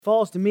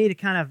falls to me to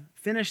kind of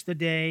finish the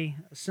day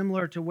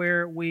similar to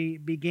where we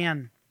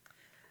began.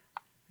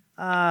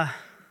 I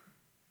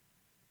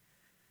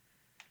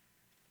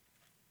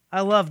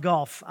love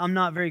golf. I'm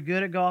not very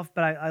good at golf,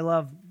 but I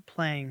love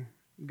playing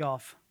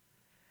golf.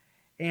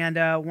 And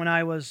when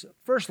I was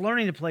first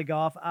learning to play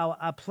golf,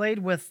 I played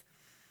with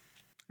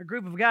a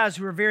group of guys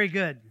who were very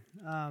good.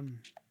 Kind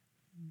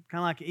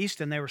of like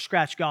Easton, they were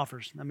scratch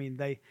golfers. I mean,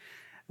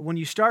 when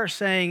you start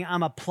saying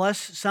I'm a plus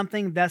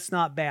something, that's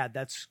not bad.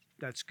 That's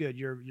good.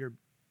 You're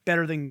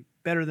better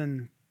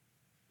than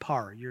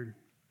par. You're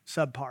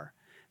subpar.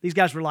 These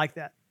guys were like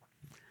that.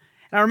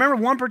 And I remember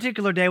one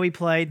particular day we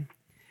played,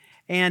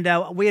 and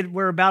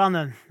we're about on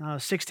the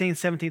 16th,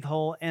 17th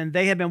hole, and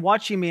they had been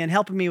watching me and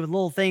helping me with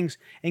little things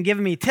and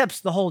giving me tips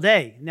the whole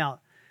day.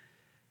 Now,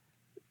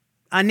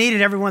 I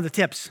needed every one of the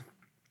tips.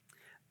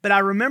 But I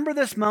remember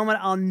this moment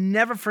I'll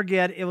never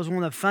forget. It was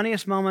one of the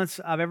funniest moments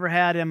I've ever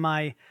had in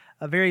my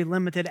very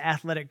limited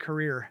athletic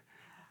career.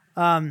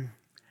 I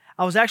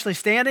was actually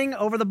standing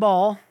over the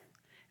ball,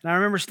 and I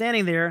remember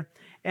standing there,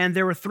 and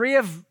there were three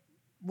of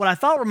what I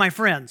thought were my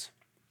friends.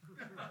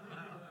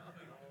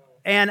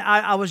 And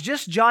I was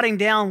just jotting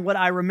down what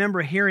I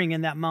remember hearing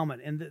in that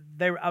moment. And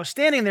I was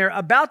standing there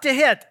about to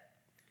hit,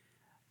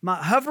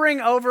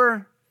 hovering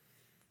over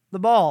the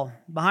ball,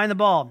 behind the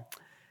ball.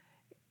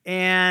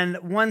 And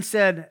one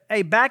said,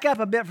 hey, back up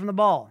a bit from the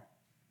ball.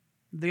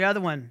 The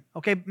other one,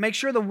 okay, make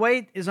sure the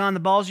weight is on the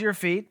balls of your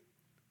feet.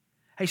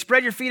 Hey,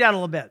 spread your feet out a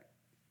little bit.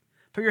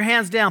 Put your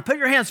hands down. Put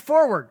your hands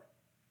forward.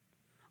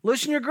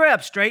 Loosen your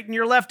grip. Straighten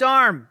your left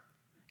arm.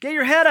 Get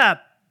your head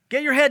up.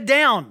 Get your head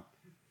down.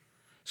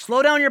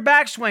 Slow down your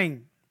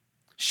backswing.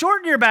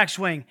 Shorten your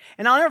backswing.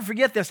 And I'll never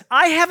forget this.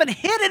 I haven't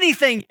hit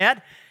anything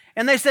yet.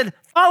 And they said,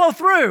 follow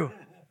through.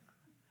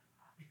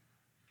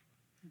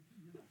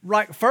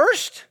 Right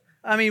first?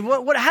 I mean,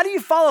 how do you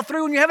follow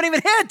through when you haven't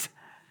even hit?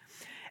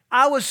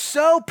 I was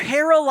so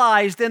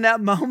paralyzed in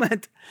that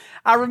moment.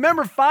 I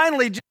remember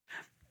finally just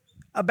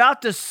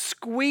about to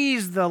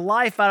squeeze the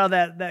life out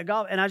of that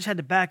golf, and I just had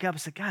to back up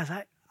and say, guys,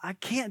 I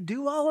can't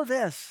do all of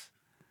this.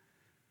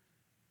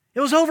 It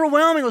was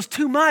overwhelming. It was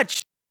too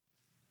much.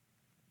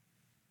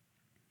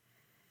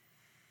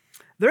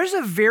 There's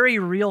a very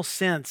real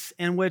sense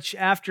in which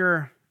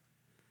after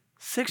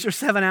 6 or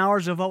 7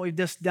 hours of what we've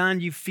just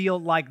done, you feel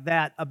like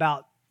that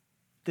about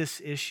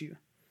this issue.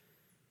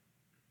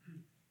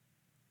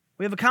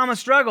 We have a common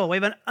struggle. We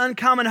have an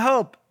uncommon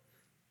hope.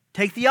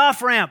 Take the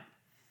off-ramp.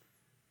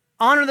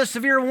 Honor the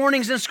severe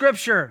warnings in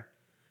Scripture.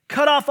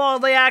 Cut off all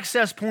the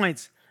access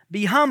points.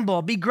 Be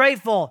humble. Be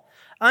grateful.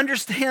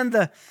 Understand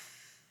the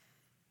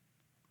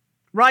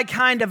right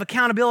kind of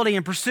accountability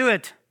and pursue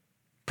it.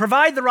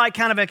 Provide the right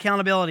kind of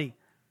accountability.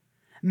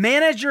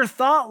 Manage your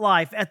thought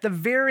life at the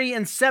very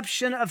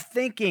inception of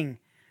thinking.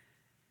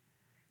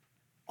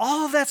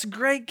 All of that's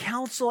great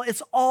counsel.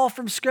 It's all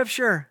from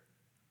Scripture.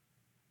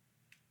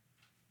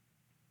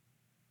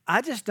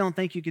 I just don't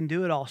think you can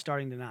do it all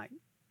starting tonight.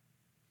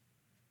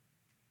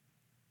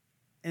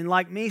 And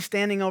like me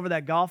standing over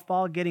that golf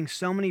ball, getting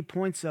so many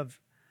points of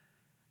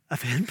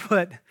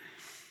input,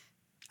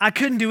 I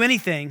couldn't do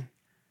anything.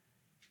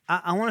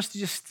 I want us to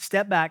just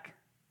step back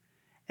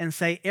and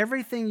say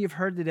everything you've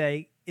heard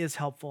today is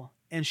helpful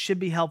and should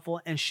be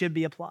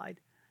applied.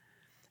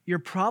 You're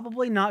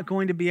probably not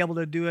going to be able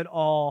to do it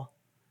all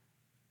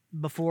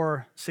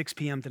before 6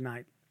 p.m.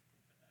 tonight.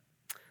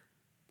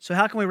 So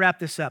how can we wrap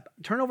this up?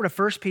 Turn over to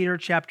 1 Peter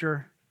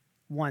chapter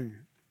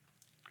 1.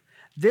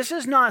 This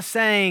is not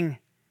saying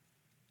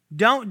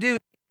don't do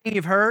anything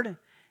you've heard.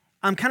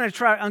 I'm going to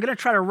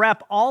try to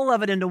wrap all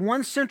of it into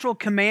one central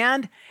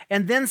command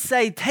and then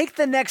say take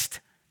the next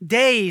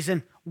days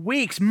and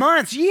weeks,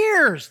 months,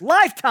 years,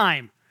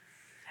 lifetime,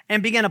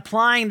 and begin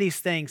applying these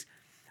things.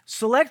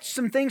 Select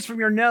some things from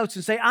your notes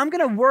and say, I'm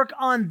going to work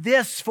on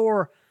this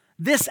for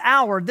this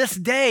hour, this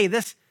day,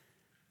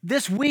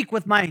 this week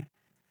with my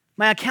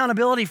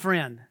accountability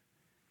friend.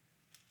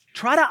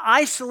 Try to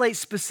isolate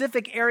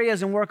specific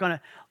areas and work on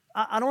it.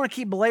 I don't want to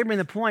keep belaboring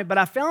the point, but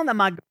I found that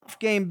my golf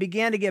game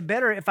began to get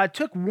better if I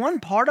took one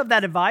part of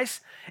that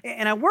advice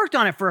and I worked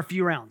on it for a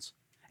few rounds.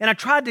 And I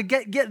tried to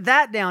get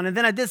that down, and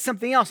then I did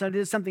something else, and I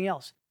did something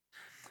else.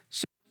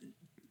 So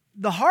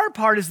the hard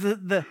part is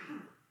the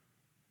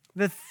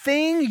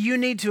thing you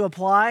need to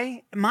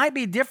apply might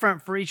be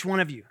different for each one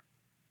of you.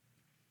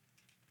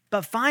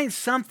 But find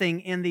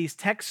something in these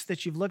texts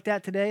that you've looked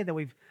at today, that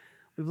we've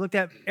looked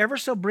at ever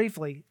so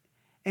briefly,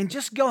 and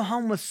just go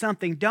home with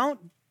something.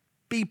 Don't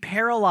be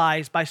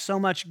paralyzed by so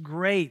much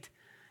great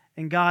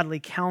and godly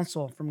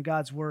counsel from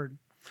God's word.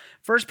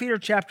 1 Peter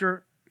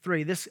chapter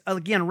 3. This,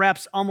 again,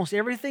 wraps almost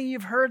everything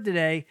you've heard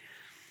today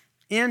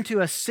into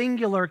a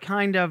singular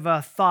kind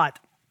of thought.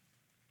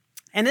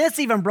 And it's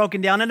even broken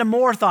down into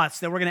more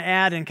thoughts that we're going to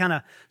add and kind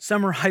of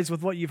summarize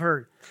with what you've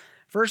heard.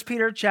 1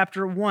 Peter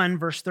chapter 1,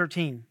 verse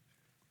 13.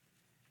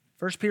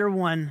 1 Peter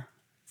 1,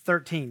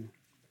 13.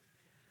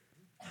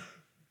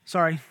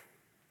 Sorry,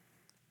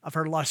 I've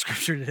heard a lot of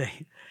scripture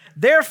today.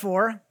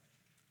 Therefore,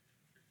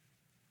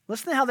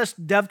 listen to how this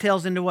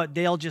dovetails into what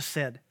Dale just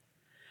said.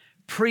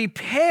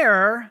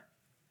 prepare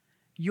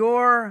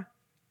your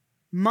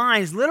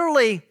minds.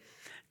 Literally,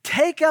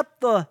 take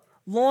up the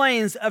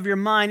loins of your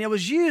mind. It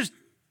was used,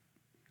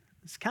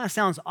 this kind of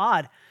sounds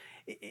odd.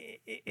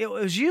 It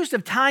was used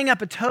of tying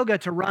up a toga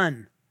to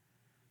run.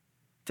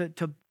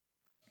 The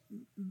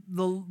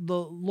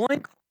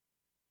loin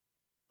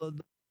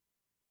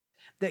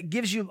that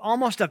gives you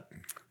almost a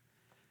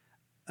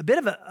bit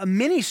of a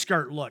mini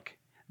skirt look.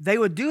 They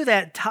would do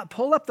that,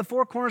 pull up the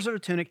four corners of their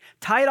tunic,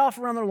 tie it off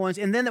around their loins,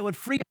 and then it would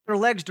free up their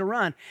legs to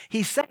run.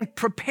 He's saying,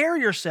 prepare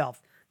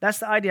yourself. That's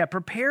the idea.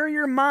 Prepare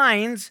your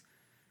minds,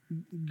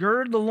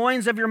 gird the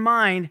loins of your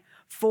mind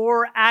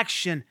for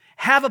action.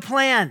 Have a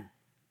plan.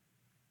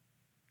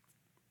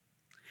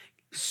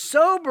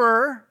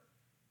 Sober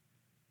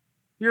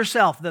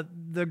yourself.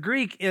 The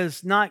Greek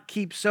is not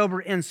keep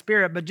sober in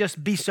spirit, but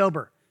just be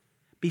sober.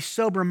 Be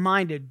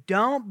sober-minded.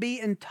 Don't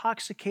be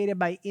intoxicated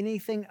by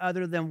anything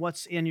other than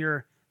what's in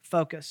your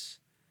focus.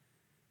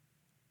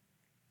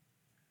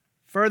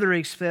 Further,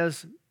 he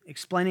says,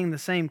 explaining the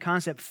same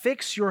concept,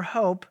 fix your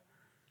hope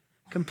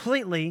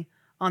completely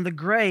on the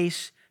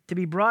grace to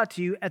be brought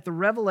to you at the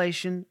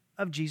revelation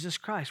of Jesus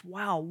Christ.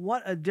 Wow,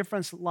 what a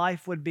difference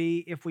life would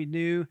be if we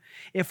knew,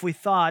 if we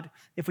thought,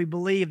 if we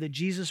believed that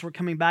Jesus were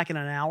coming back in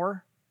an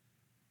hour.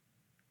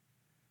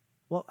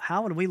 Well,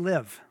 how would we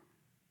live?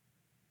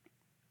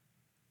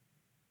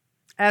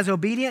 As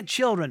obedient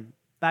children,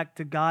 back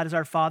to God as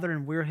our Father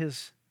and we're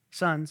His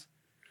sons.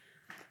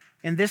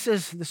 And this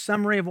is the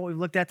summary of what we've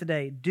looked at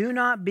today. Do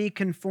not be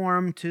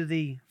conformed to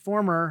the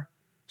former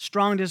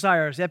strong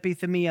desires,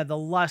 epithemia, the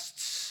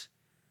lusts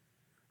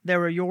that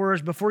were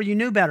yours before you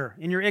knew better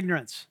in your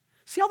ignorance.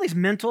 See all these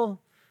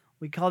mental,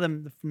 we call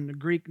them from the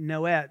Greek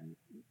noetic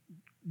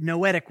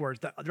words.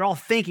 They're all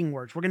thinking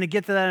words. We're going to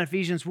get to that in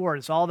Ephesians 4.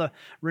 It's all the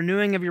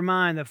renewing of your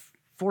mind, the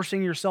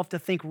forcing yourself to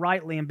think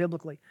rightly and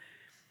biblically.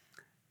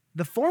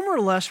 The former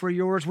lusts were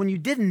yours when you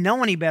didn't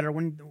know any better,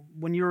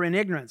 when you were in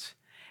ignorance.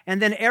 And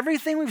then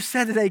everything we've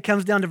said today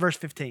comes down to verse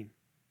 15.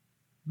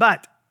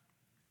 But,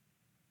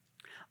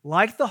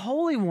 like the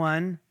Holy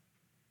One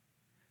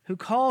who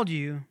called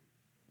you,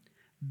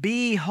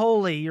 be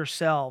holy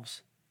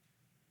yourselves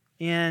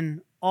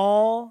in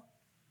all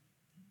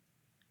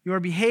your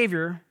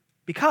behavior,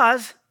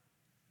 because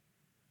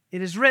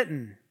it is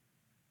written,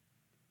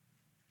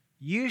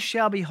 you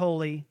shall be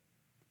holy,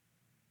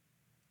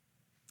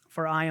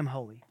 for I am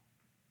holy.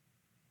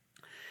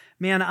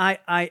 Man,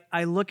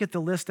 I look at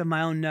the list of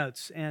my own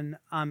notes, and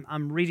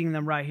I'm reading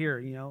them right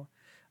here,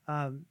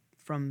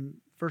 from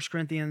 1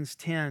 Corinthians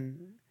 10.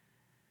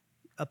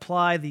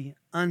 Apply the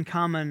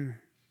uncommon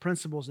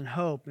principles and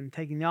hope and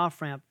taking the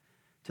off-ramp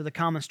to the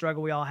common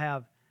struggle we all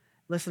have.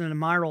 Listening to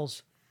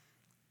Myral's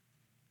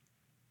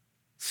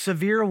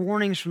severe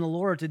warnings from the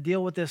Lord to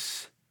deal with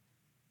this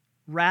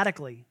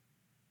radically.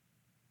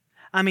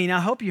 I mean, I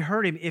hope you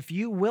heard him. If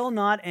you will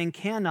not and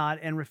cannot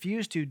and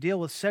refuse to deal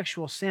with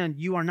sexual sin,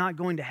 you are not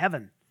going to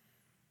heaven.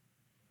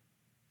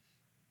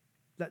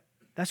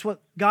 That's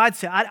what God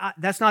said.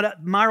 That's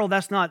not Myral,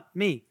 that's not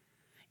me.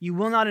 You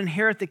will not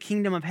inherit the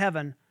kingdom of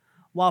heaven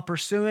while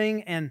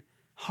pursuing and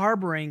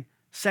harboring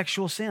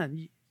sexual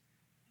sin.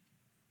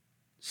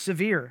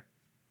 Severe.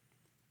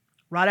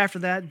 Right after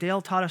that, Dale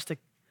taught us to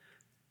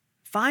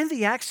find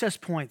the access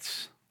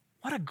points.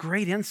 What a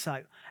great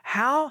insight.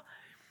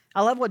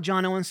 I love what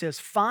John Owen says.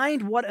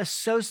 Find what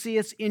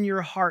associates in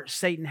your heart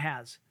Satan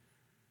has.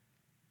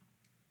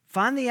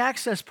 Find the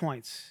access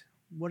points.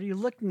 What are you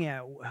looking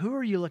at? Who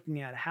are you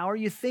looking at? How are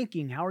you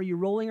thinking? How are you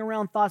rolling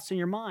around thoughts in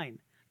your mind?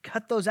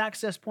 Cut those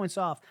access points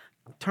off.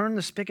 Turn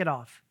the spigot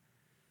off.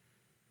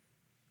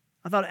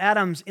 I thought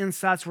Adam's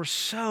insights were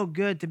so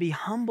good, to be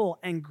humble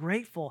and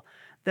grateful.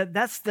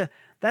 That's the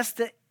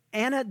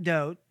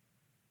antidote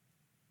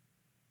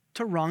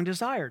to wrong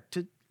desire,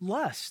 to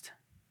lust.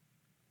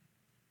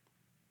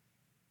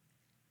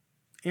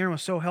 Aaron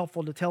was so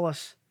helpful to tell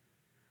us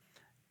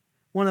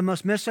one of the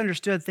most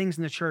misunderstood things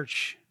in the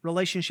church,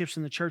 relationships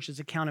in the church, is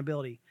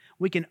accountability.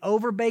 We can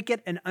overbake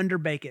it and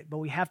underbake it, but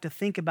we have to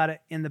think about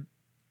it in the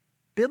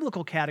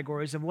biblical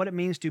categories of what it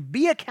means to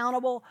be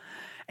accountable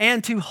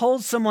and to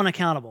hold someone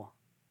accountable.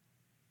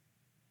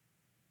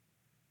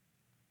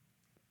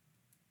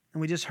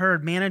 And we just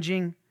heard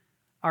managing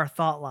our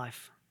thought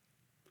life.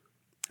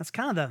 That's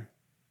kind of the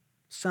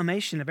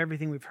summation of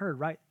everything we've heard,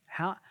 right?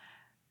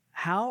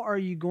 How are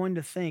you going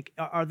to think?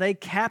 Are they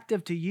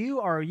captive to you,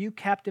 or are you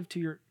captive to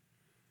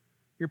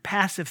your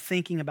passive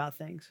thinking about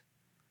things?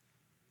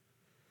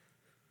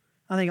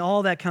 I think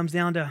all that comes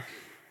down to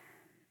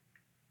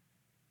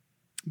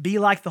be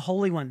like the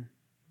Holy One,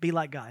 be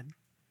like God.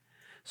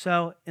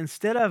 So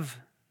instead of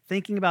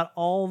thinking about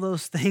all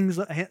those things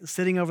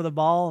sitting over the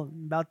ball,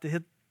 about to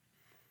hit,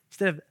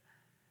 instead of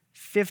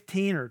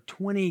 15 or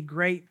 20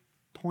 great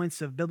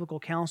points of biblical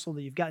counsel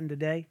that you've gotten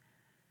today,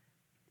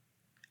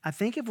 I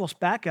think if we'll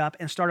back up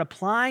and start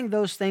applying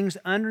those things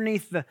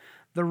underneath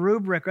the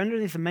rubric,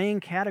 underneath the main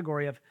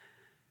category of,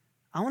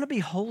 I want to be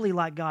holy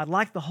like God,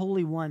 like the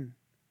Holy One.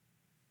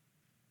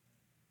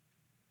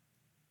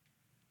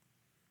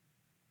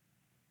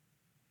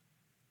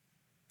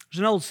 There's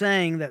an old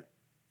saying that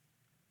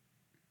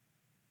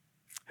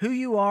who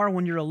you are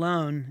when you're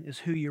alone is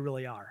who you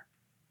really are.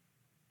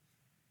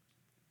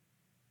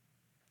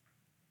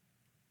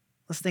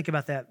 Let's think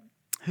about that.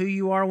 Who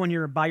you are when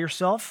you're by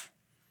yourself,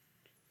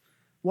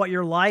 what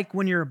you're like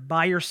when you're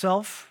by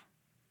yourself,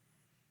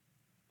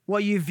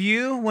 what you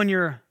view when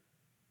you're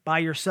by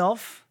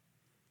yourself,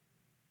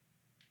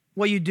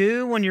 what you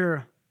do when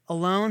you're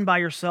alone by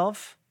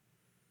yourself.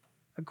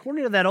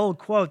 According to that old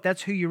quote,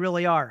 that's who you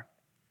really are.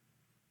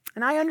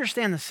 And I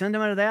understand the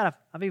sentiment of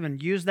that. I've even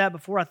used that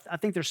before. I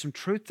think there's some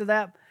truth to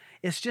that.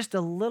 It's just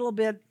a little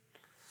bit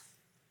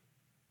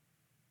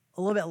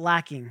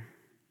lacking.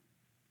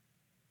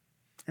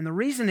 And the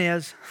reason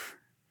is,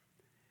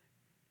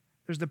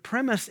 there's the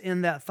premise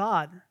in that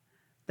thought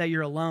that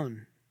you're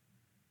alone.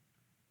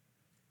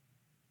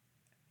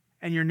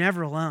 And you're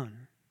never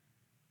alone.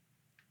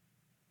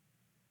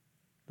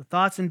 The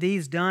thoughts and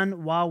deeds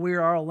done while we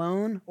are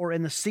alone or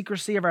in the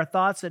secrecy of our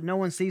thoughts that no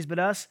one sees but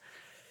us,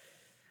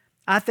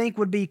 I think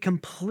would be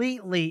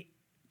completely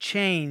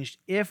changed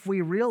if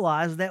we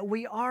realize that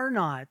we are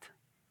not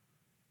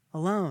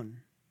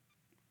alone.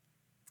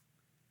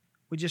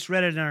 We just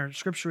read it in our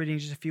scripture reading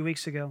just a few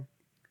weeks ago.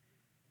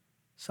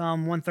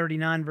 Psalm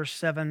 139, verse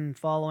 7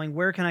 following.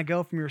 Where can I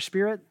go from your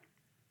spirit?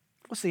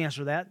 What's the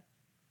answer to that?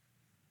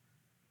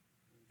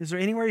 Is there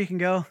anywhere you can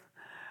go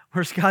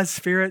where God's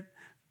Spirit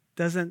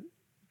doesn't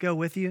go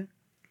with you?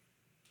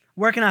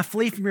 Where can I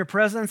flee from your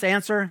presence?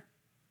 Answer,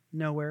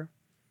 nowhere.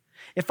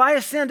 If I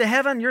ascend to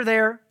heaven, you're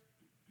there.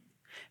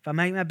 If I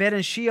make my bed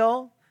in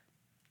Sheol,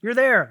 you're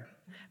there.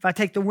 If I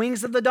take the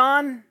wings of the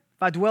dawn,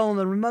 if I dwell in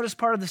the remotest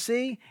part of the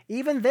sea,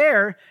 even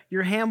there,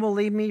 your hand will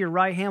lead me, your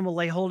right hand will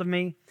lay hold of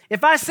me.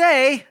 If I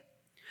say,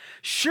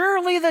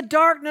 surely the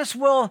darkness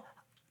will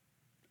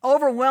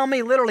overwhelm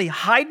me, literally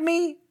hide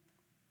me,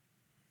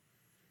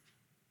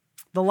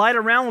 the light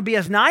around will be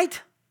as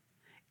night,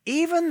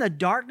 even the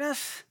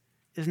darkness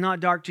is not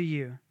dark to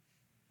you,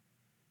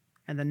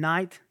 and the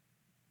night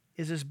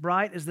is as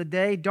bright as the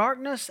day.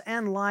 Darkness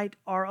and light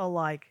are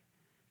alike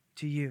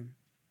to you.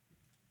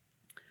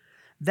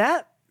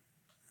 That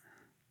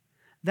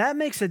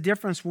makes a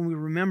difference when we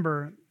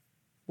remember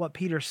what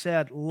Peter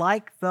said,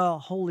 like the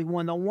Holy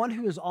One. The one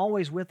who is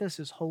always with us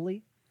is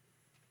holy.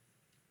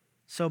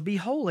 So be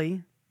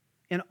holy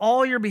in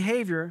all your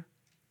behavior,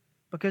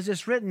 because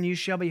it's written, you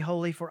shall be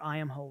holy, for I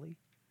am holy.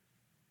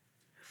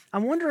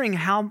 I'm wondering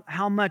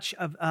how much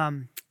of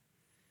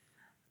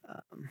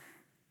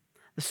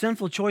the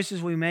sinful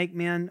choices we make,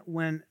 men,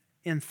 when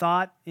in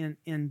thought,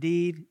 in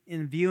deed,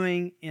 in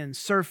viewing, in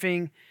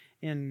surfing,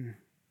 in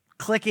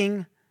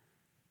clicking,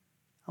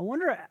 I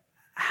wonder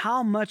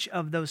how much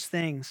of those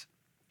things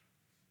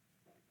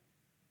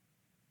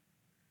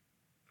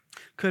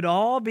could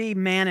all be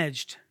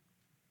managed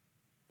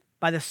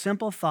by the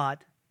simple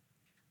thought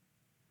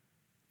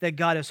that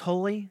God is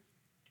holy,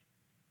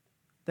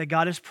 that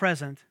God is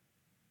present,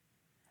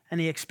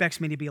 and He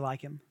expects me to be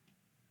like Him.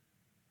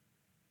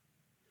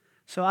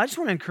 So I just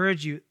want to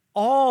encourage you,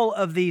 all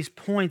of these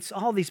points,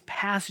 all these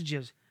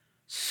passages,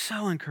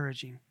 so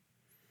encouraging,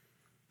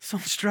 so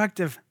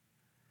instructive.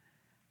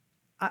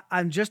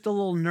 I'm just a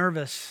little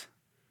nervous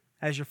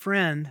as your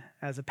friend,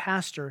 as a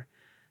pastor,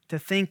 to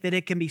think that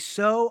it can be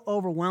so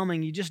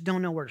overwhelming you just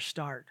don't know where to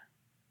start.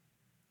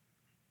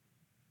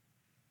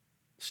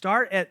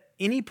 Start at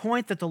any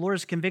point that the Lord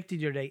has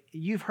convicted you today.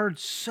 You've heard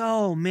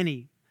so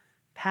many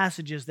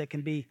passages that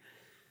can be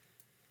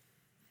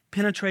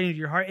penetrating to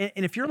your heart.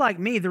 And if you're like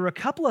me, there were a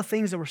couple of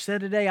things that were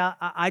said today.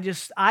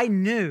 I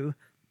knew,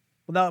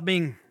 without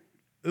being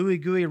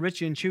ooey gooey,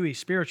 richy and chewy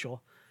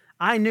spiritual,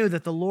 I knew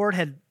that the Lord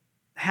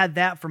had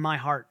that for my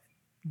heart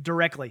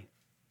directly.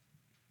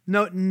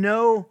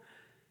 No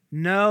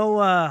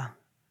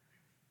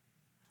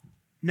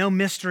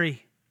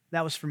mystery.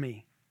 That was for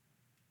me.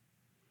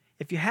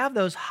 If you have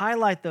those,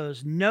 highlight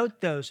those,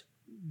 note those,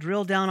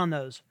 drill down on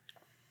those.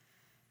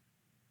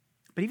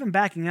 But even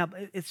backing up,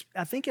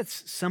 I think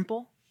it's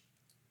simple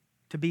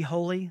to be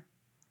holy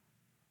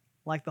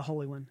like the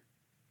Holy One.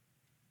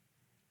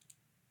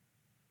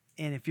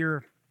 And if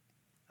you're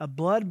a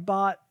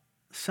blood-bought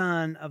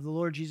son of the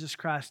Lord Jesus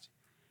Christ,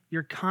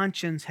 your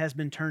conscience has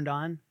been turned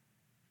on,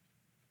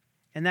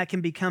 and that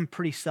can become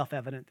pretty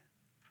self-evident.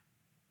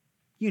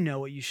 You know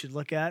what you should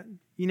look at.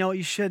 You know what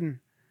you shouldn't.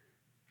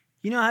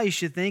 You know how you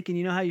should think, and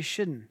you know how you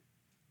shouldn't.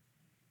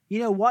 You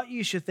know what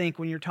you should think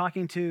when you're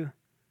talking to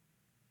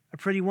a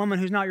pretty woman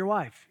who's not your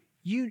wife.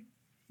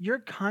 Your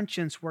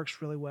conscience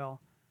works really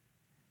well.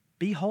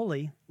 Be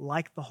holy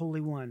like the Holy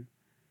One.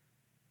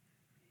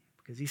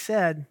 Because He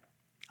said,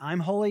 I'm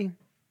holy,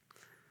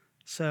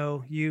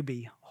 so you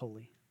be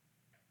holy.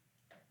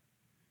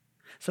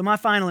 So my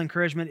final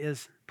encouragement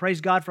is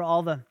praise God for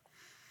all the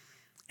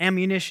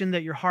ammunition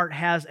that your heart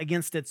has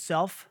against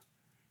itself.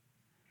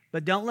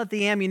 But don't let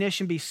the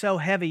ammunition be so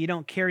heavy you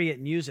don't carry it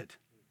and use it.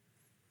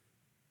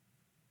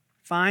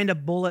 Find a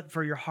bullet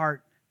for your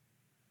heart.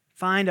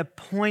 Find a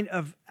point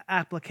of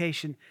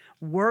application.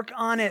 Work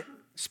on it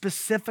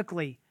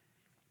specifically.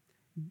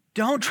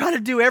 Don't try to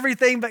do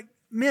everything, but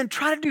men,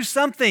 try to do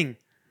something.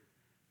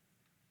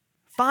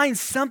 Find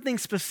something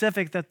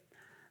specific that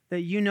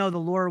you know the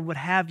Lord would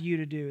have you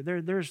to do.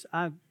 There's,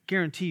 I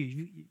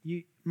guarantee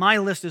you, my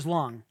list is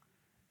long,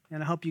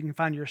 and I hope you can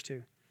find yours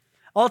too.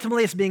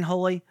 Ultimately, it's being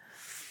holy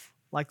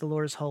like the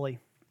Lord is holy.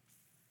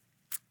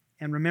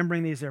 And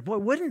remembering these there. Boy,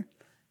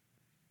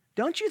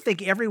 don't you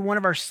think every one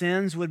of our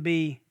sins would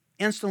be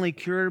instantly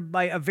cured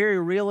by a very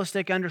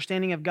realistic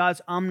understanding of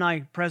God's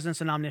omnipresence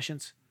and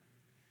omniscience?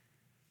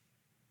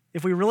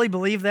 If we really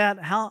believe that,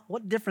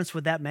 what difference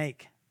would that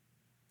make?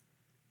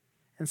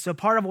 And so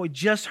part of what we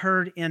just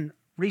heard in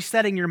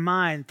resetting your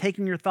mind,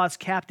 taking your thoughts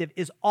captive,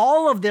 is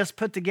all of this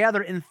put together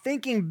in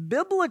thinking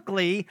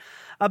biblically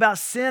about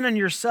sin and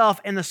yourself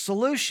and the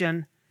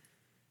solution,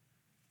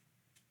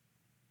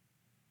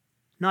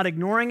 not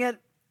ignoring it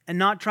and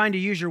not trying to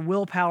use your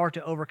willpower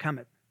to overcome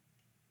it.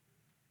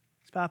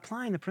 It's by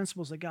applying the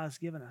principles that God has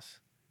given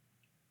us.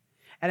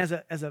 And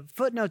as a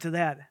footnote to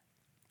that,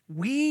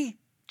 we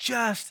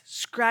just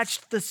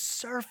scratched the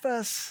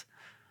surface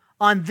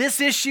on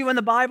this issue in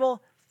the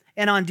Bible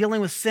and on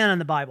dealing with sin in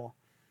the Bible.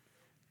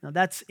 Now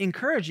that's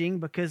encouraging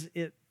because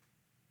it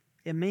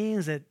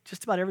means that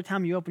just about every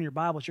time you open your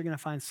Bibles, you're going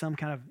to find some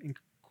kind of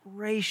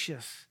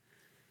gracious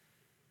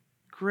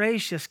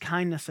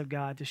kindness of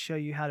God to show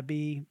you how to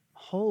be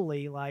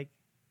holy like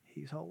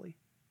He's holy.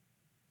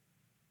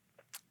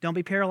 Don't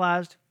be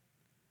paralyzed.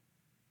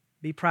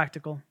 Be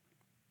practical.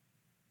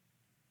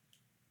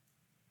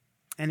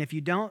 And if you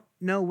don't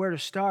know where to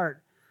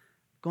start,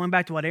 going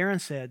back to what Aaron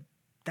said,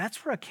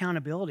 that's where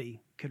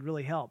accountability could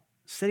really help.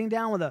 Sitting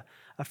down with a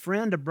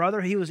friend, a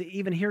brother, he was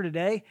even here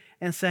today,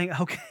 and saying,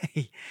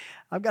 okay,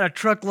 I've got a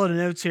truckload of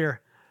notes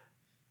here.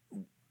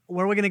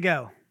 Where are we going to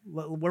go?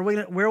 Where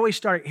are we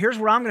starting? Here's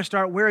where I'm going to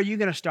start. Where are you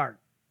going to start?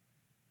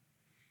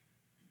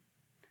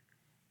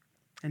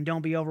 And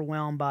don't be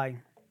overwhelmed by,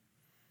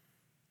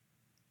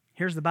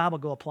 here's the Bible,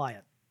 go apply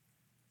it.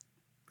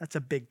 That's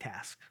a big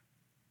task.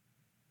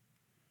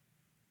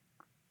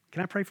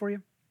 Can I pray for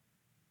you?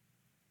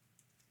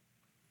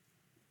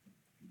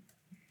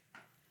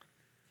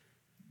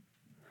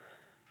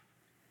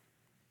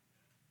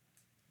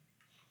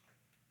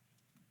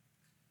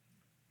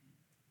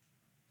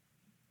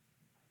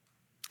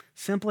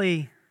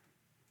 Simply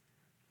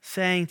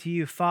saying to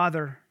you,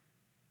 Father,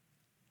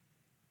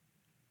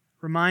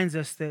 reminds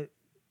us that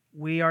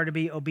we are to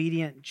be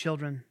obedient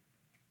children,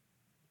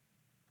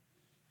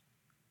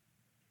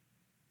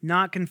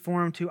 not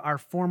conform to our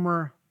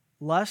former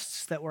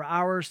lusts that were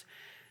ours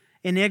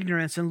in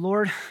ignorance. And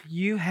Lord,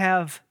 you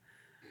have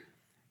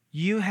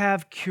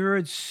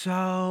cured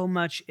so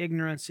much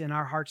ignorance in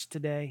our hearts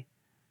today.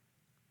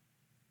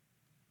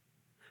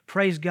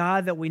 Praise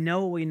God that we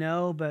know what we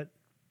know, but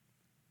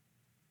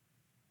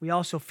we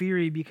also fear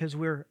you because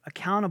we're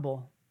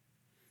accountable.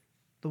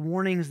 The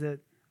warnings that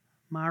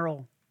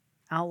Myral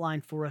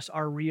outlined for us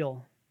are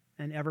real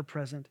and ever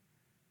present.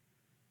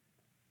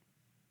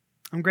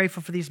 I'm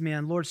grateful for these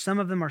men. Lord, some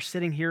of them are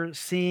sitting here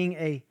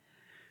seeing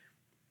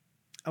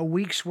a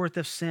week's worth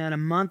of sin, a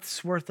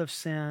month's worth of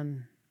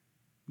sin,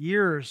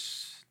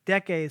 years,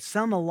 decades,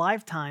 some a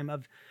lifetime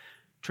of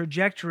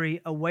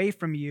trajectory away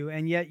from you,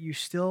 and yet you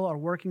still are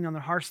working on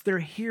their hearts. They're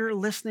here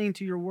listening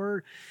to your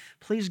word.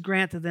 Please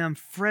grant to them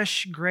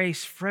fresh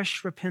grace,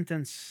 fresh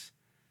repentance,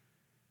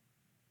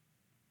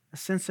 a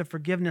sense of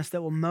forgiveness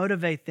that will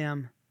motivate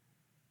them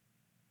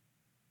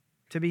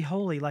to be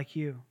holy like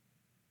you.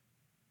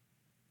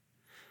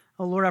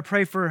 Oh Lord, I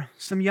pray for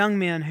some young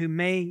men who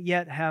may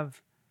yet have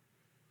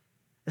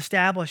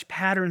established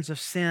patterns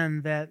of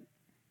sin that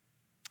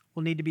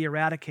will need to be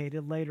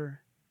eradicated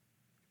later.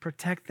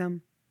 Protect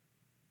them.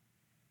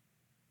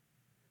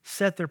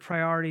 Set their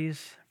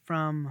priorities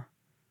from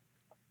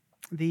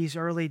these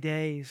early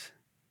days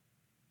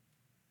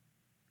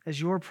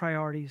as your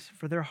priorities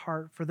for their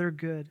heart, for their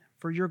good,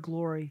 for your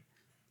glory,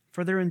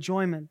 for their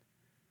enjoyment,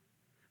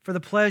 for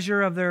the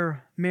pleasure of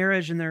their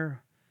marriage and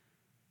their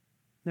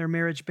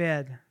marriage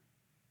bed.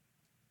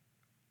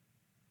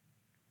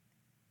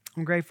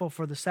 I'm grateful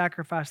for the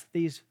sacrifice that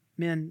these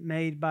men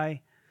made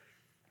by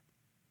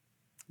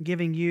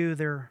giving you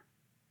the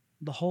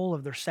whole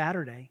of their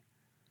Saturday.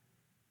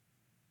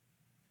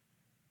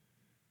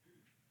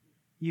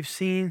 You've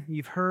seen,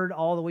 you've heard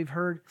all that we've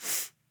heard.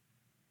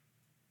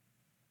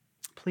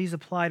 Please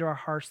apply to our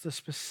hearts the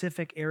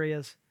specific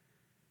areas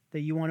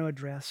that you want to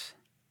address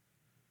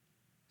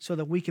so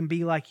that we can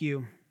be like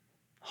you,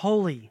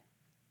 holy,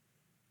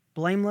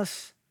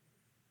 blameless,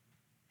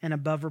 and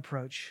above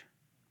reproach.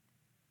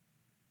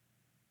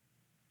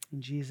 In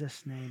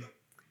Jesus' name,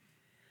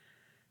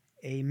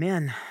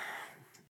 amen.